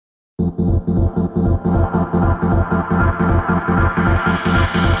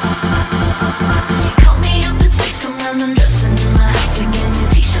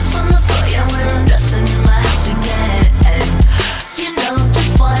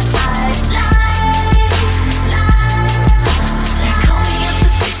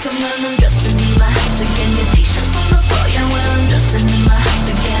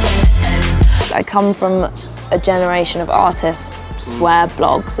I come from a generation of artists where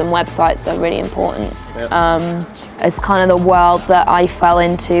blogs and websites are really important. It's kind of the world that I fell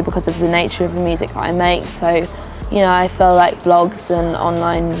into because of the nature of the music that I make. So, you know, I feel like blogs and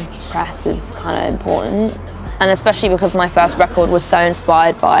online press is kind of important. And especially because my first record was so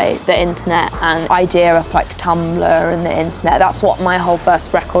inspired by the internet and the idea of like Tumblr and the internet. That's what my whole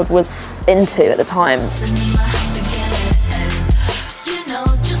first record was into at the time.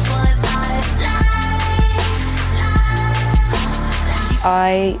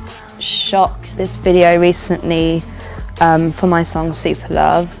 I shot this video recently for my song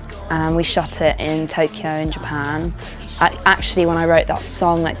Superlove, and we shot it in Tokyo in Japan. Actually, when I wrote that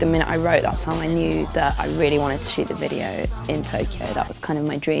song, like the minute I wrote that song, I knew that I really wanted to shoot the video in Tokyo. That was kind of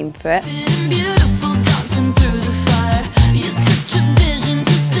my dream for it.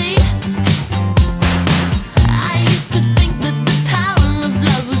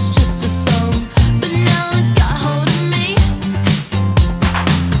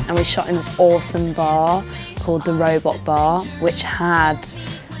 We shot in this awesome bar called the Robot Bar, which had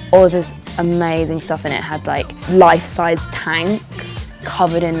all of this amazing stuff in it. It had like life-size tanks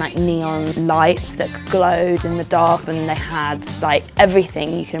covered in like neon lights that glowed in the dark, and they had like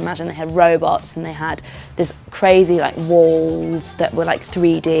everything you can imagine. They had robots, and they had this crazy like walls that were like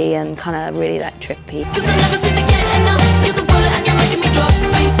 3D and kind of really like trippy.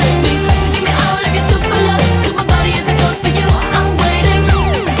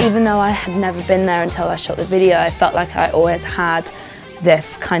 Even though I had never been there until I shot the video, I felt like I always had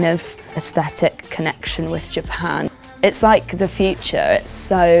this kind of aesthetic connection with Japan. It's like the future, it's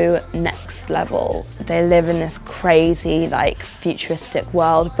so next level. They live in this crazy, like, futuristic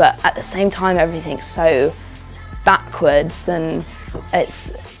world, but at the same time everything's so backwards, and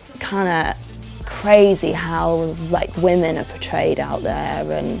it's kind of crazy how, like, women are portrayed out there,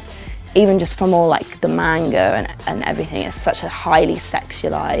 and even just from all like the manga and everything, it's such a highly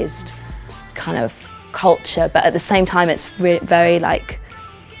sexualized kind of culture, but at the same time it's very like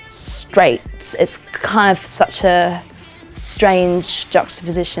straight. It's kind of such a strange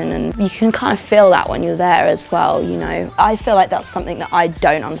juxtaposition, and you can kind of feel that when you're there as well, you know. I feel like that's something that I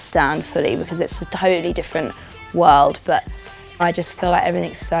don't understand fully because it's a totally different world, but I just feel like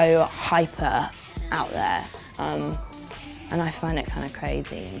everything's so hyper out there. And I find it kind of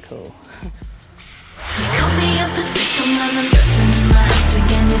crazy and cool.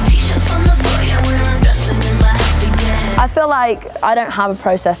 I feel like I don't have a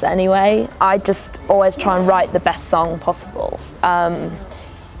process anyway. I just always try and write the best song possible. And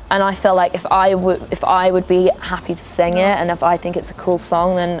I feel like if I would be happy to sing it, and if I think it's a cool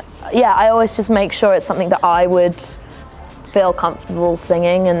song, then yeah, I always just make sure it's something that I would feel comfortable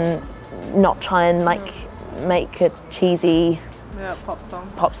singing, and not try and like make a cheesy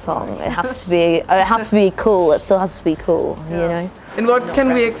pop song. It has to be cool. It still has to be cool, you know. And what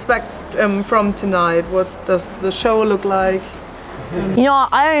can we expect from tonight? What does the show look like? You know,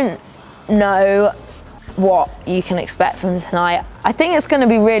 I don't know what you can expect from tonight. I think it's going to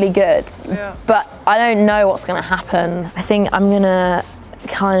be really good, but I don't know what's going to happen. I think I'm going to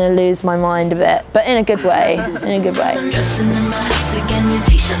kind of lose my mind a bit, but in a good way, in a good way. I'm dressing in my house again, your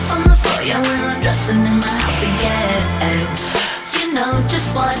t-shirts on the floor, yeah, we're undressing in my house again. You know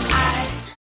just what I